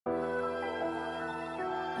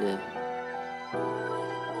Yeah.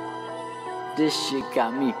 This shit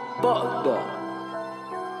got me fucked up.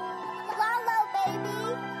 Lalo,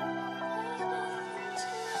 baby.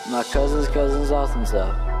 My cousin's awesome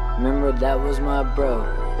stuff. Remember that was my bro.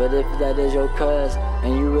 But if that is your cuz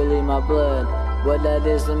and you really my blood, what that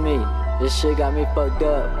is to me, this shit got me fucked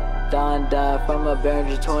up. Don died from a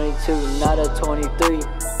Behringer 22, not a 23.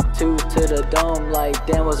 2 to the dome like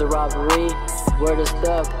damn was a robbery. Where the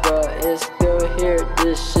stuff, bruh, it's still here.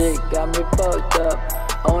 This shit got me fucked up.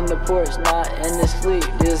 On the porch, not in the sleep.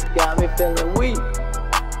 This got me feeling weak.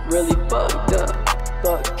 Really fucked up.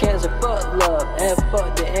 Fuck cancer, fuck love, and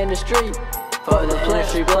fuck the industry. Fuck the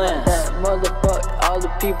industry plans. That motherfuck all the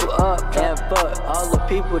people up. And fuck all the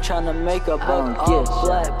people tryna make a buck off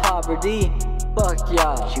black poverty. Fuck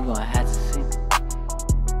y'all. You gon' have to see.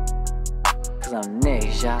 Cause I'm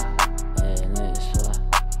next, y'all. Yeah, next, y'all.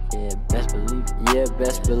 Yeah,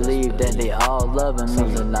 best believe that they all loving me.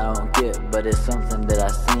 Something I don't get, but it's something that I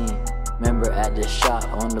seen. Remember at the shop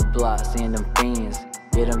on the block, seeing them fiends.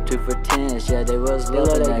 Get them 2 for 10s, yeah, they was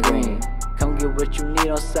loving that green. Come get what you need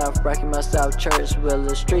on South Rocky, my South Church,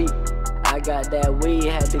 Willow Street. I got that weed,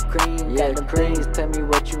 had the cream, yeah, the creams. Tell me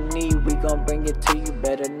what you need, we gon' bring it to you.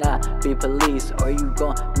 Better not be police, or you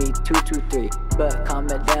gon' meet 223. But calm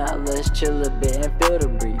it down, let's chill a bit and feel the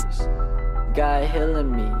breeze. God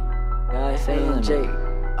healing me, God saying Jake,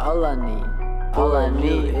 all I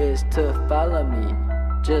need is to follow me.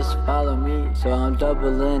 Just follow me. So I'm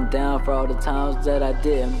doubling down for all the times that I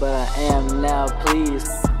didn't, but I am now. Please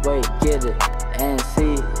wait, get it, and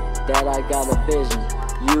see that I got a vision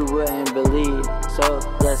you wouldn't believe. So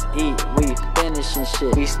let's eat, we finishing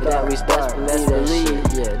shit. We start, let's believe.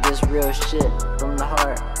 Yeah, this real shit from the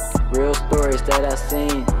heart. Real stories that I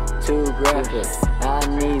seen, too graphic. I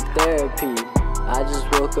need therapy. I just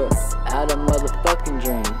woke up out of motherfucking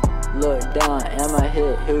dream. Look down, am I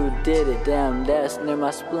hit? Who did it? Damn, that's near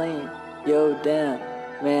my spleen. Yo, damn,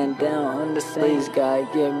 man down on the scene. Please, God,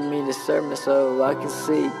 give me the sermon so I can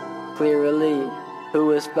see clearly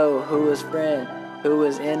who is foe, who is friend, who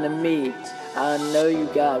is enemy. I know you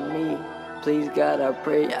got me. Please, God, I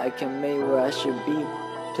pray I can make where I should be.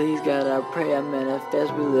 Please, God, I pray I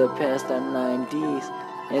manifest. We live past our 90s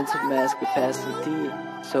into mass capacity.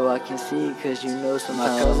 So I can see, cause you know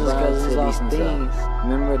sometimes my cousin's awesome things.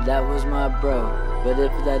 Remember that was my bro. But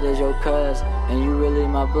if that is your cuz and you really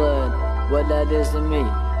my blood, what that is to me,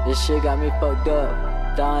 this shit got me fucked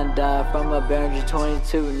up. Don died from a Behringer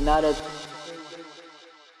 22, not a